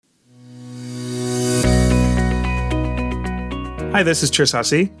Hi, this is Tris.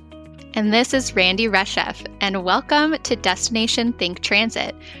 And this is Randi Reshef, and welcome to Destination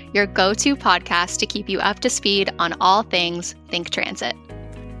ThinkTransit, your go-to podcast to keep you up to speed on all things ThinkTransit.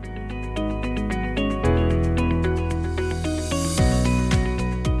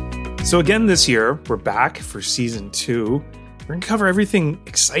 So again this year, we're back for season 2. We're going to cover everything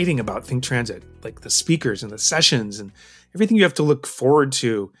exciting about ThinkTransit, like the speakers and the sessions and everything you have to look forward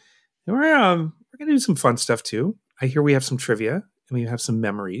to. And we're going to do some fun stuff too. I hear we have some trivia and we have some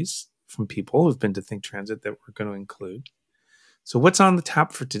memories from people who've been to ThinkTransit that we're going to include. So what's on the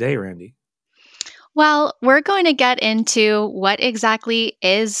tap for today, Randi? Well, we're going to get into what exactly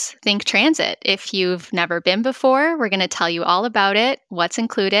is ThinkTransit. If you've never been before, we're going to tell you all about it, what's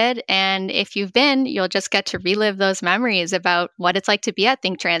included, and if you've been, you'll just get to relive those memories about what it's like to be at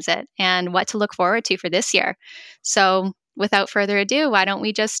ThinkTransit and what to look forward to for this year. So without further ado, why don't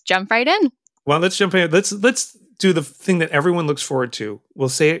we just jump right in? Well, let's jump in. Let's do the thing that everyone looks forward to. We'll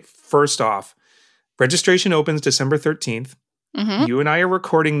say it first off. Registration opens December 13th. Mm-hmm. You and I are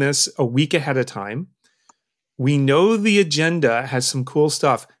recording this a week ahead of time. We know the agenda has some cool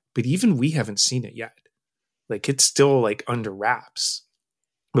stuff, but even we haven't seen it yet. Like, it's still like under wraps.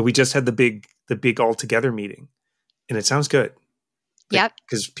 But we just had the big all together meeting, and it sounds good. Yep.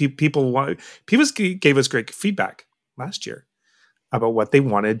 Because people gave us great feedback last year about what they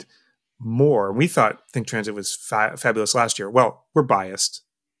wanted more. We thought ThinkTransit was fabulous last year. Well, we're biased.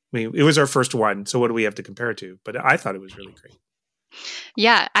 I mean, it was our first one, so what do we have to compare it to? But I thought it was really great.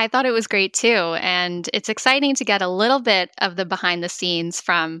 Yeah, I thought it was great too. And it's exciting to get a little bit of the behind the scenes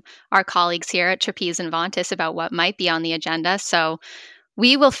from our colleagues here at Trapeze and Vontis about what might be on the agenda. So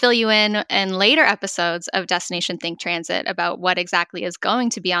we will fill you in later episodes of Destination ThinkTransit about what exactly is going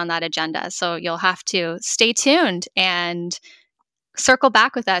to be on that agenda. So you'll have to stay tuned and circle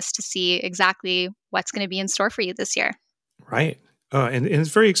back with us to see exactly what's going to be in store for you this year. Right. And it's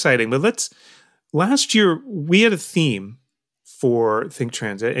very exciting. But last year we had a theme for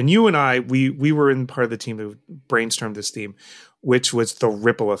ThinkTransit, and you and I, we were in part of the team who brainstormed this theme, which was the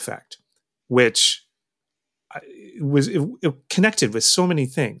ripple effect, which it connected with so many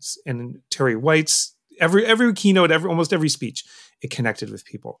things. And Terry White's every keynote, almost every speech, it connected with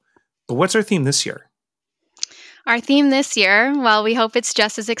people. But what's our theme this year? Our theme this year, well, we hope it's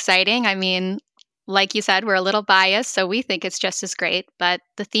just as exciting. I mean, like you said, we're a little biased, so we think it's just as great. But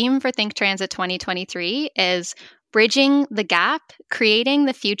the theme for ThinkTransit 2023 is Bridging the Gap, Creating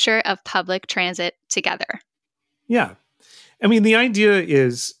the Future of Public Transit Together. Yeah. I mean, the idea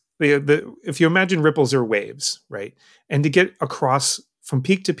is, if you imagine ripples are waves, right? And to get across from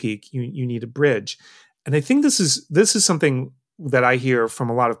peak to peak, you need a bridge. And I think this is something that I hear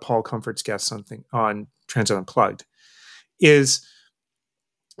from a lot of Paul Comfort's guests on Transit Unplugged, is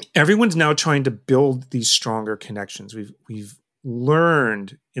everyone's now trying to build these stronger connections. We've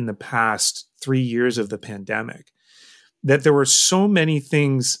learned in the past 3 years of the pandemic that there were so many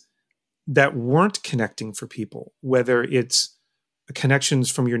things that weren't connecting for people, whether it's connections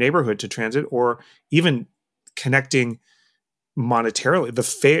from your neighborhood to transit or even connecting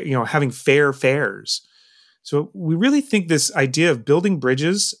monetarily, having fair fares. So we really think this idea of building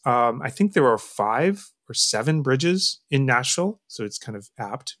bridges, I think there are 5 or 7 bridges in Nashville. So it's kind of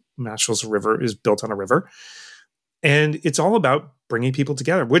apt. Nashville's river is built on a river. And it's all about bringing people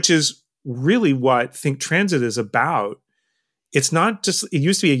together, which is really what ThinkTransit is about. It's not just, it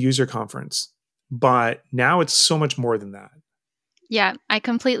used to be a user conference, but now it's so much more than that. Yeah, I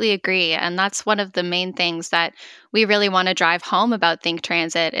completely agree. And that's one of the main things that we really want to drive home about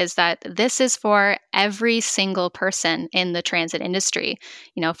ThinkTransit is that this is for every single person in the transit industry.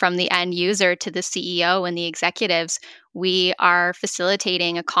 From the end user to the CEO and the executives, we are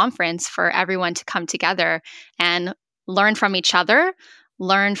facilitating a conference for everyone to come together and learn from each other,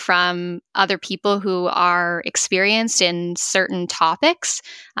 learn from other people who are experienced in certain topics.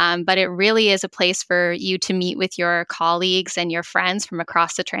 But it really is a place for you to meet with your colleagues and your friends from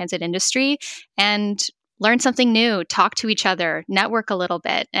across the transit industry and learn something new, talk to each other, network a little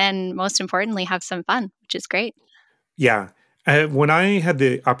bit, and most importantly, have some fun, which is great. Yeah. When I had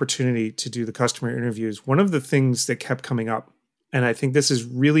the opportunity to do the customer interviews, one of the things that kept coming up, and I think this is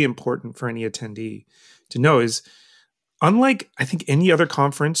really important for any attendee to know, is unlike, I think, any other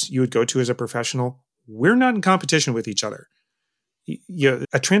conference you would go to as a professional, we're not in competition with each other.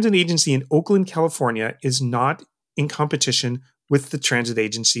 A transit agency in Oakland, California is not in competition with the transit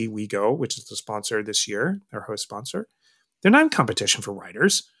agency WeGo, which is the sponsor this year, our host sponsor. They're not in competition for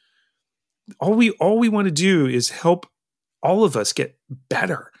riders. All we want to do is help all of us get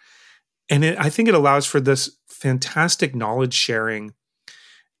better. And I think it allows for this fantastic knowledge sharing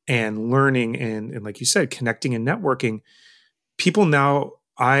and learning and like you said, connecting and networking. people now,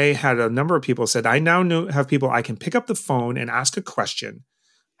 I had a number of people said, I now have people I can pick up the phone and ask a question.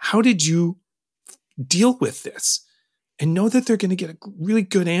 How did you deal with this? And know that they're going to get a really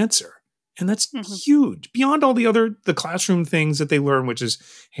good answer. And that's huge beyond all the classroom things that they learn, which is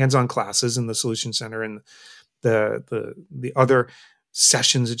hands-on classes in the Solution Center and the other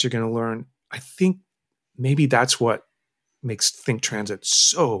sessions that you're going to learn. I think maybe that's what makes ThinkTransit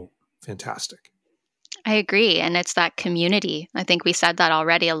so fantastic. I agree. And it's that community. I think we said that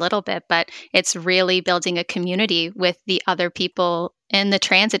already a little bit, but it's really building a community with the other people in the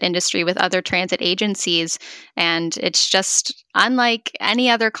transit industry, with other transit agencies. And it's just unlike any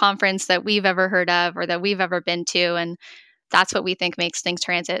other conference that we've ever heard of or that we've ever been to. And that's what we think makes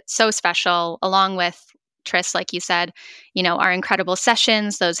ThinkTransit so special, along with Tris, like you said, our incredible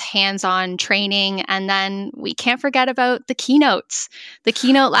sessions, those hands-on training. And then we can't forget about the keynotes. The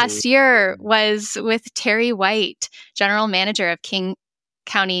keynote last year was with Terry White, General Manager of King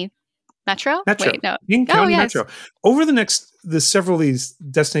County Metro. Wait, no. King County Metro. Over the several of these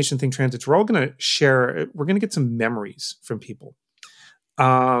Destination ThinkTransits, we're all going to get some memories from people.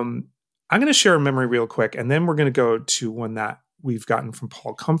 I'm going to share a memory real quick, and then we're going to go to one that we've gotten from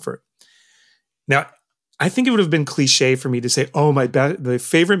Paul Comfort. Now, I think it would have been cliche for me to say, oh, the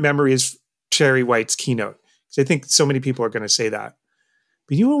favorite memory is Terry White's keynote. Because I think so many people are going to say that.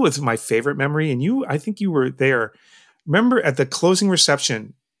 But you know what was my favorite memory? And I think you were there. Remember at the closing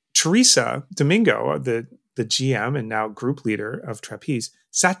reception, Teresa Domingo, the GM and now group leader of Trapeze,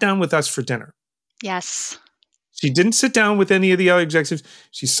 sat down with us for dinner. Yes. She didn't sit down with any of the other executives.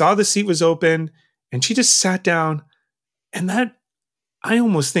 She saw the seat was open and she just sat down. And that, I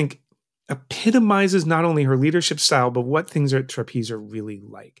almost think, epitomizes not only her leadership style, but what things at Trapeze are really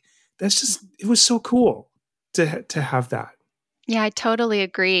like. It was so cool to have that. Yeah, I totally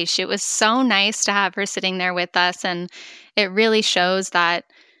agree. It was so nice to have her sitting there with us. And it really shows that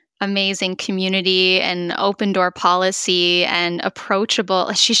amazing community and open door policy and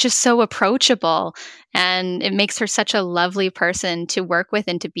approachable. She's just so approachable, and it makes her such a lovely person to work with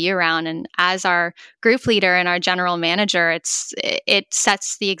and to be around. And as our group leader and our general manager, it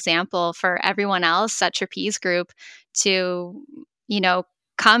sets the example for everyone else at Trapeze Group to,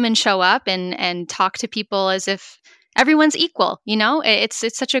 come and show up and talk to people as if everyone's equal.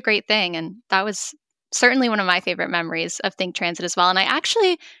 It's such a great thing. And that was certainly one of my favorite memories of ThinkTransit as well. And I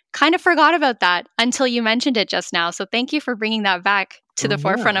actually kind of forgot about that until you mentioned it just now. So thank you for bringing that back to the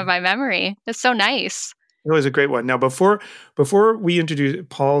forefront of my memory. It's so nice. It was a great one. Now, before we introduce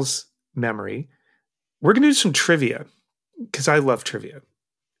Paul's memory, we're going to do some trivia because I love trivia.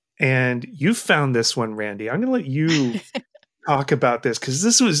 And you found this one, Randi. I'm going to let you talk about this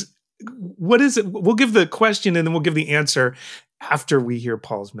because what is it? We'll give the question and then we'll give the answer after we hear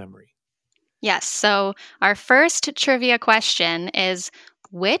Paul's memory. Yes. So our first trivia question is,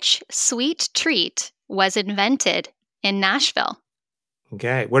 which sweet treat was invented in Nashville?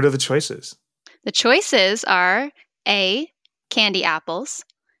 Okay. What are the choices? The choices are A, candy apples,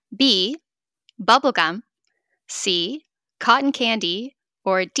 B, bubblegum, C, cotton candy,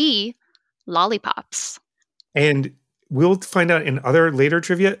 or D, lollipops. And we'll find out in other later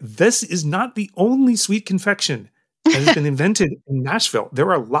trivia, this is not the only sweet confection that has been invented in Nashville.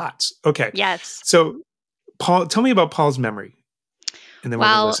 There are lots. Okay. Yes. So, Paul, tell me about Paul's memory, and then we're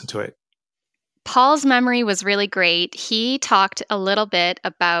going to listen to it. Paul's memory was really great. He talked a little bit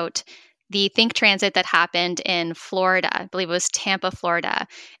about the ThinkTransit that happened in Florida. I believe it was Tampa, Florida.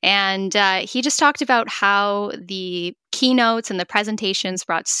 And he just talked about how the keynotes and the presentations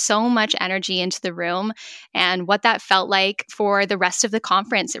brought so much energy into the room and what that felt like for the rest of the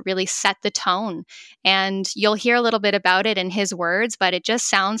conference. It really set the tone. And you'll hear a little bit about it in his words, but it just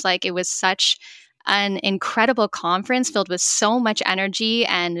sounds like it was such an incredible conference filled with so much energy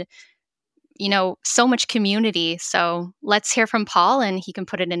and so much community. So let's hear from Paul and he can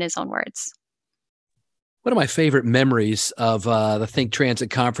put it in his own words. One of my favorite memories of the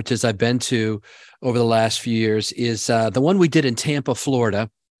ThinkTransit conferences I've been to over the last few years is the one we did in Tampa, Florida.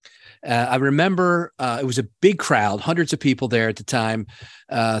 I remember it was a big crowd, hundreds of people there at the time.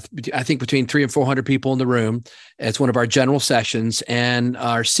 I think between 300 and 400 people in the room. It's one of our general sessions. And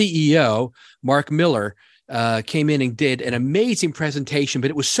our CEO, Mark Miller, came in and did an amazing presentation,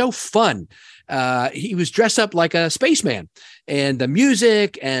 but it was so fun. He was dressed up like a spaceman, and the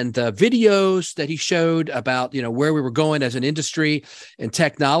music and the videos that he showed about, where we were going as an industry and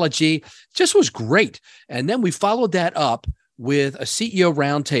technology just was great. And then we followed that up with a CEO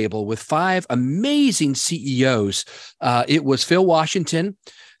roundtable with 5 amazing CEOs. It was Phil Washington,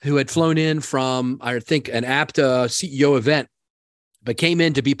 who had flown in from, I think, an APTA CEO event but came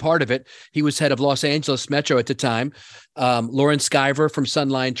in to be part of it. He was head of Los Angeles Metro at the time. Lauren Skyver from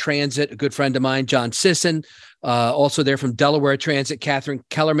Sunline Transit, a good friend of mine, John Sisson, also there from Delaware Transit, Catherine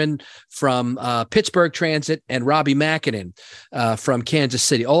Kellerman from Pittsburgh Transit, and Robbie Mackinnon from Kansas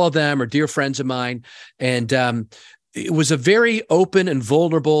City. All of them are dear friends of mine. And it was a very open and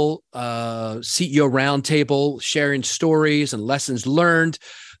vulnerable CEO roundtable, sharing stories and lessons learned,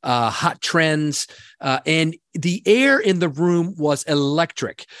 hot trends, and the air in the room was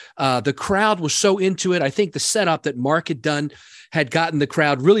electric. The crowd was so into it. I think the setup that Mark had done had gotten the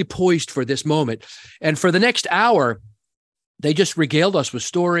crowd really poised for this moment. And for the next hour, they just regaled us with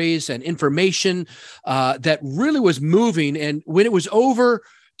stories and information that really was moving. And when it was over,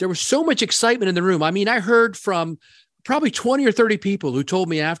 there was so much excitement in the room. I mean, I heard from probably 20 or 30 people who told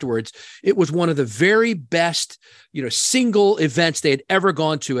me afterwards it was one of the very best, single events they had ever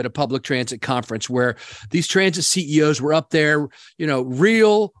gone to at a public transit conference, where these transit CEOs were up there,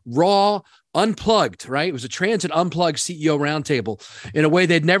 real, raw, unplugged, right? It was a transit unplugged CEO roundtable in a way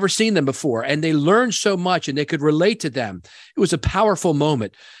they'd never seen them before. And they learned so much and they could relate to them. It was a powerful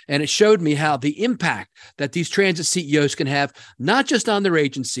moment. And it showed me how the impact that these transit CEOs can have, not just on their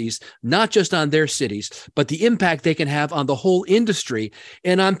agencies, not just on their cities, but the impact they can have on the whole industry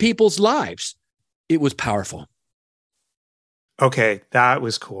and on people's lives. It was powerful. Okay, that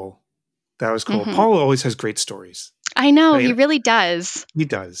was cool. That was cool. Mm-hmm. Paul always has great stories. I know, he really does. He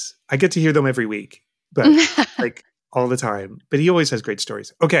does. I get to hear them every week, but like all the time. But he always has great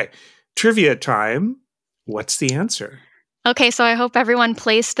stories. Okay, trivia time. What's the answer? Okay, so I hope everyone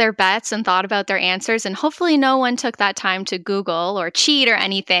placed their bets and thought about their answers, and hopefully no one took that time to Google or cheat or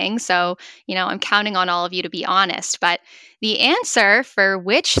anything. So, I'm counting on all of you to be honest. But the answer for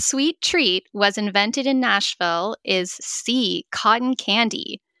which sweet treat was invented in Nashville is C, cotton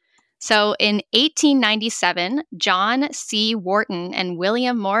candy. So in 1897, John C. Wharton and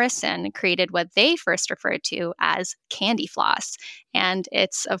William Morrison created what they first referred to as candy floss. And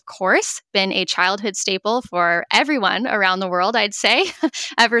it's, of course, been a childhood staple for everyone around the world, I'd say,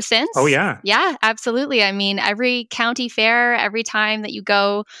 ever since. Oh, yeah. Yeah, absolutely. I mean, every county fair, every time that you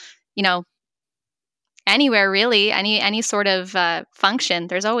go, anywhere really, any sort of function,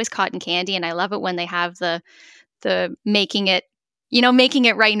 there's always cotton candy. And I love it when they have the making it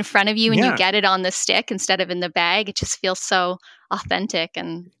right in front of you and you get it on the stick instead of in the bag. It just feels so authentic.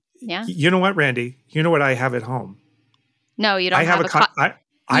 And yeah. You know what, Randy? You know what I have at home? No, you don't I have a cotton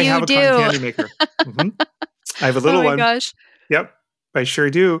candy maker. Mm-hmm. I have a little one. Oh my gosh. Yep, I sure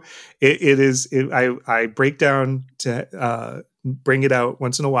do. I break down to bring it out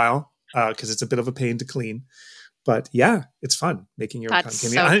once in a while because it's a bit of a pain to clean. But yeah, it's fun making your cotton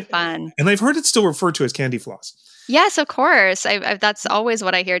candy. That's so fun. And I've heard it still referred to as candy floss. Yes, of course. That's always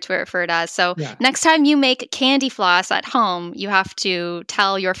what I hear to refer to as. So next time you make candy floss at home, you have to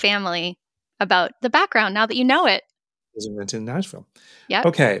tell your family about the background now that you know it. It was invented in Nashville. Yeah.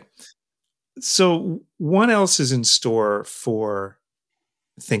 Okay. So what else is in store for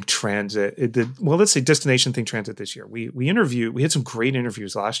ThinkTransit? Let's say Destination ThinkTransit this year. We had some great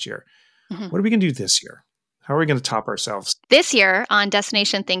interviews last year. Mm-hmm. What are we going to do this year? How are we going to top ourselves? This year on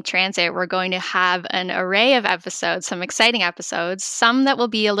Destination ThinkTransit, we're going to have an array of episodes, some exciting episodes, some that will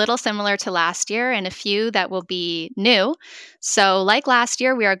be a little similar to last year and a few that will be new. So like last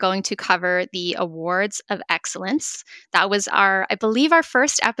year, we are going to cover the Awards of Excellence. That was I believe our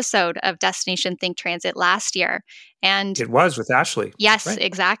first episode of Destination ThinkTransit last year. And it was with Ashley. Yes, right.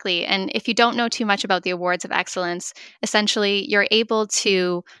 Exactly. And if you don't know too much about the Awards of Excellence, essentially you're able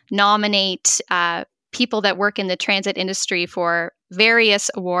to nominate people that work in the transit industry for various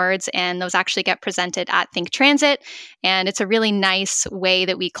awards, and those actually get presented at ThinkTransit. And it's a really nice way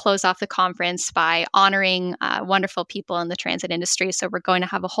that we close off the conference by honoring wonderful people in the transit industry. So we're going to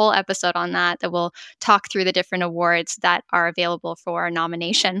have a whole episode on that will talk through the different awards that are available for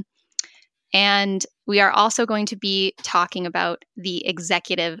nomination. And we are also going to be talking about the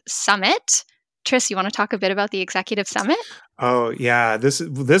Executive Summit. Tris, you want to talk a bit about the Executive Summit? Oh, yeah. This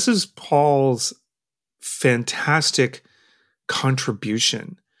is Paul's fantastic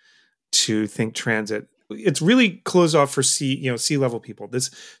contribution to ThinkTransit. It's really closed off for C-level people.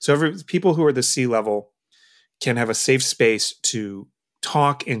 People who are the C-level can have a safe space to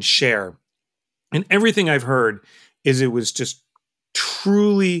talk and share. And everything I've heard is it was just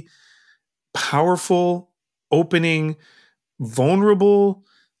truly powerful, opening, vulnerable,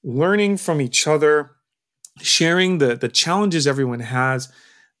 learning from each other, sharing the challenges everyone has,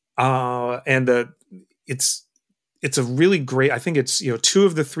 it's a really great. I think it's 2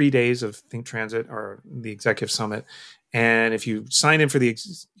 of the 3 days of ThinkTransit are the Executive Summit, and if you sign in for the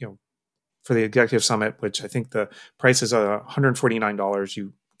for the Executive Summit, which I think the price is $149.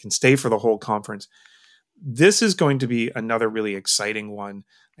 You can stay for the whole conference. This is going to be another really exciting one.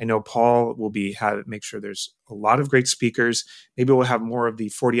 I know Paul will make sure there's a lot of great speakers. Maybe we'll have more of the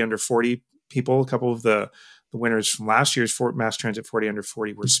 40 under 40 people. A couple of the winners from last year's Mass Transit 40 under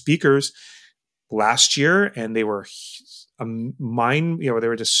 40 were speakers last year, and they were they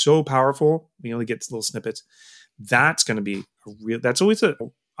were just so powerful. We only get little snippets. That's going to be that's always a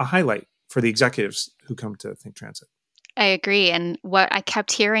highlight for the executives who come to ThinkTransit. I agree. And what I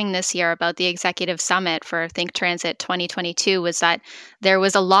kept hearing this year about the Executive Summit for ThinkTransit 2022 was that there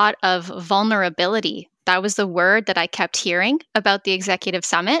was a lot of vulnerability. That was the word that I kept hearing about the Executive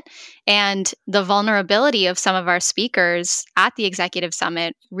Summit. And the vulnerability of some of our speakers at the Executive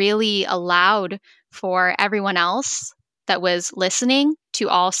Summit really allowed for everyone else that was listening to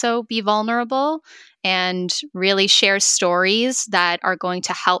also be vulnerable and really share stories that are going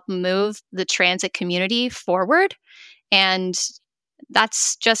to help move the transit community forward. And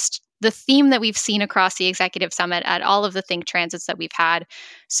that's just the theme that we've seen across the Executive Summit at all of the ThinkTransits that we've had.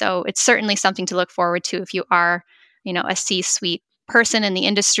 So it's certainly something to look forward to if you are, a C-suite person in the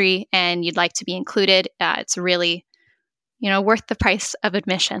industry and you'd like to be included. It's really, worth the price of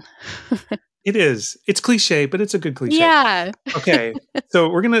admission. It is. It's cliche, but it's a good cliche. Yeah. Okay. So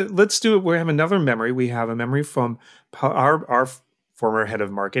let's do it. We have another memory. We have a memory from our former head of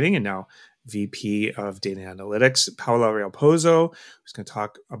marketing and now VP of Data Analytics, Paola Realpozo, who's going to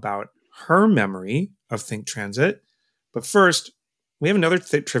talk about her memory of ThinkTransit. But first, we have another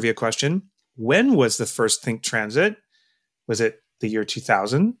trivia question. When was the first ThinkTransit? Was it the year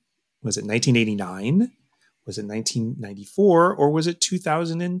 2000? Was it 1989? Was it 1994? Or was it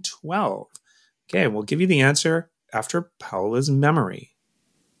 2012? Okay, we'll give you the answer after Paola's memory.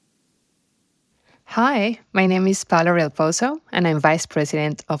 Hi, my name is Paola Realpozo, and I'm Vice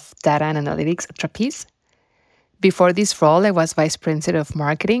President of Data and Analytics at Trapeze. Before this role, I was Vice President of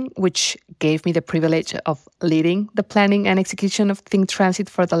Marketing, which gave me the privilege of leading the planning and execution of ThinkTransit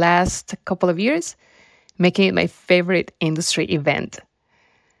for the last couple of years, making it my favorite industry event.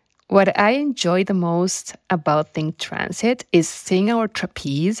 What I enjoy the most about ThinkTransit is seeing our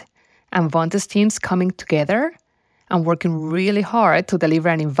Trapeze and Vontes teams coming together and working really hard to deliver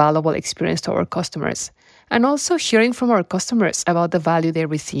an invaluable experience to our customers, and also hearing from our customers about the value they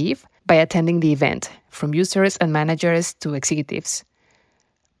receive by attending the event, from users and managers to executives.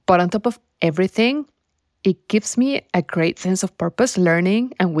 But on top of everything, it gives me a great sense of purpose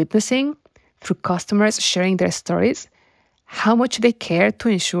learning and witnessing through customers sharing their stories how much they care to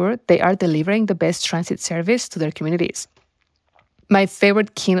ensure they are delivering the best transit service to their communities. My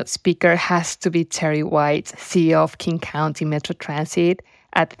favorite keynote speaker has to be Terry White, CEO of King County Metro Transit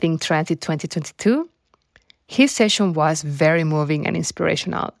at ThinkTransit 2022. His session was very moving and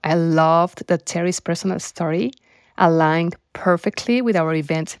inspirational. I loved that Terry's personal story aligned perfectly with our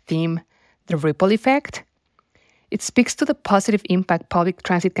event's theme, the ripple effect. It speaks to the positive impact public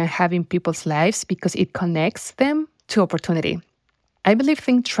transit can have in people's lives because it connects them to opportunity. I believe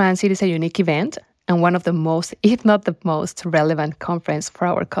ThinkTransit is a unique event and one of the most, if not the most, relevant conference for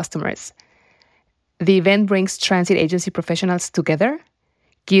our customers. The event brings transit agency professionals together,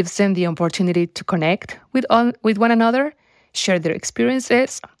 gives them the opportunity to connect with one another, share their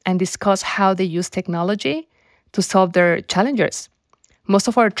experiences, and discuss how they use technology to solve their challenges. Most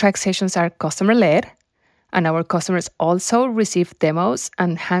of our track sessions are customer-led, and our customers also receive demos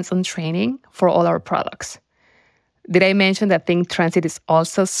and hands-on training for all our products. Did I mention that ThinkTransit is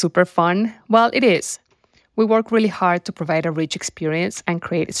also super fun? Well, it is. We work really hard to provide a rich experience and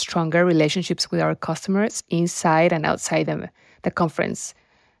create stronger relationships with our customers inside and outside the conference.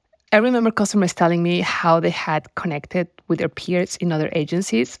 I remember customers telling me how they had connected with their peers in other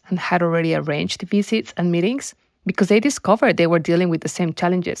agencies and had already arranged visits and meetings because they discovered they were dealing with the same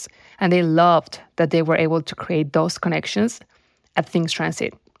challenges, and they loved that they were able to create those connections at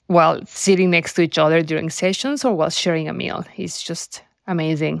ThinkTransit while sitting next to each other during sessions or while sharing a meal. It's just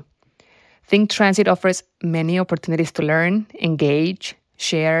amazing. ThinkTransit offers many opportunities to learn, engage,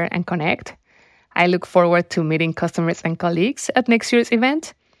 share, and connect. I look forward to meeting customers and colleagues at next year's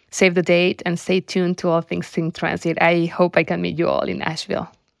event. Save the date and stay tuned to all things ThinkTransit. I hope I can meet you all in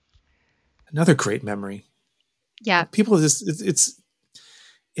Nashville. Another great memory. Yeah. People I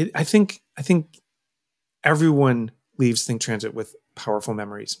think everyone leaves ThinkTransit with powerful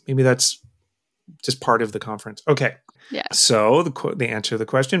memories. Maybe that's just part of the conference. Okay. Yeah. So the answer to the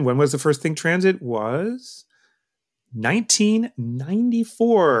question, when was the first ThinkTransit, was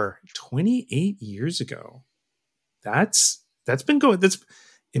 1994, 28 years ago. That's been going.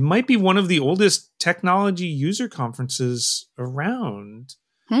 It might be one of the oldest technology user conferences around.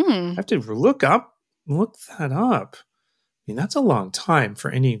 I have to look that up. I mean, that's a long time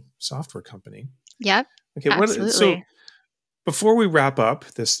for any software company. Yep. Okay. Absolutely. So before we wrap up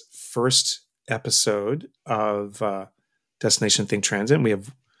this first episode of Destination Think Transit,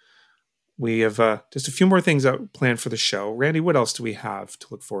 we have just a few more things out planned for the show. Randy, what else do we have to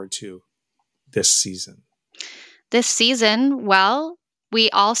look forward to this season? This season, well, we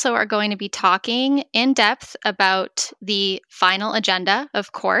also are going to be talking in depth about the final agenda,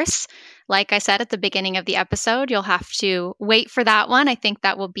 of course. Like I said at the beginning of the episode, you'll have to wait for that one. I think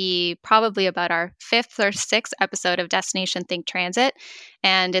that will be probably about our 5th or 6th episode of Destination Think Transit.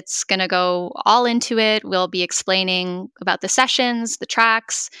 And it's going to go all into it. We'll be explaining about the sessions, the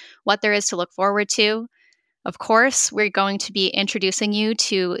tracks, what there is to look forward to. Of course, we're going to be introducing you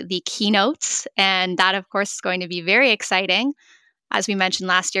to the keynotes, and that, of course, is going to be very exciting. As we mentioned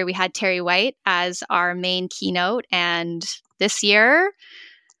last year, we had Terry White as our main keynote, and this year,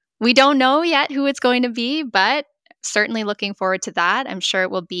 we don't know yet who it's going to be, but certainly looking forward to that. I'm sure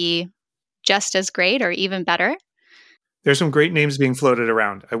it will be just as great or even better. There's some great names being floated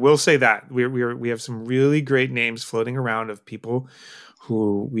around. I will say that we have some really great names floating around of people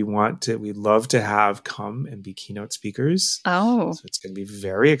who we'd love to have come and be keynote speakers. Oh, so it's going to be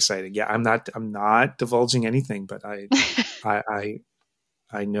very exciting. Yeah, I'm not divulging anything, but I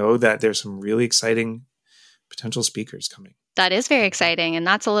know that there's some really exciting potential speakers coming. That is very exciting, and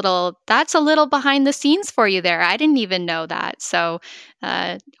that's a little behind the scenes for you there. I didn't even know that. So,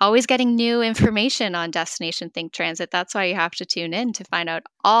 always getting new information on Destination Think Transit. That's why you have to tune in to find out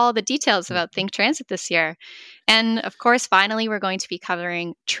all the details about Think Transit this year. And of course, finally, we're going to be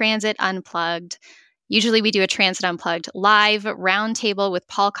covering Transit Unplugged. Usually, we do a Transit Unplugged live roundtable with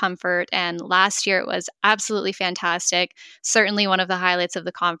Paul Comfort, and last year it was absolutely fantastic. Certainly one of the highlights of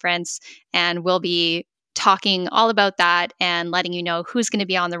the conference, and we'll be talking all about that and letting you know who's going to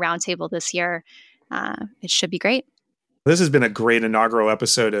be on the roundtable this year. It should be great. This has been a great inaugural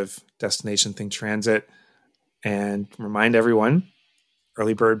episode of Destination Think Transit. And remind everyone,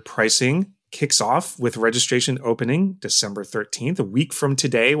 early bird pricing kicks off with registration opening December 13th, a week from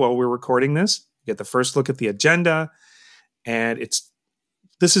today while we're recording this. You get the first look at the agenda. And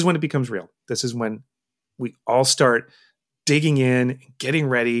this is when it becomes real. This is when we all start digging in, getting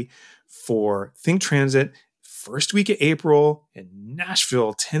ready for Think Transit, first week of April in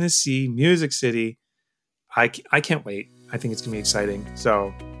Nashville, Tennessee, Music City. I can't wait. I think it's going to be exciting.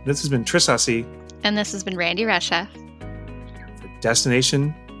 So this has been Tris Hussey. And this has been Randi Resha. For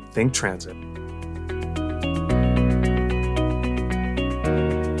Destination Think Transit.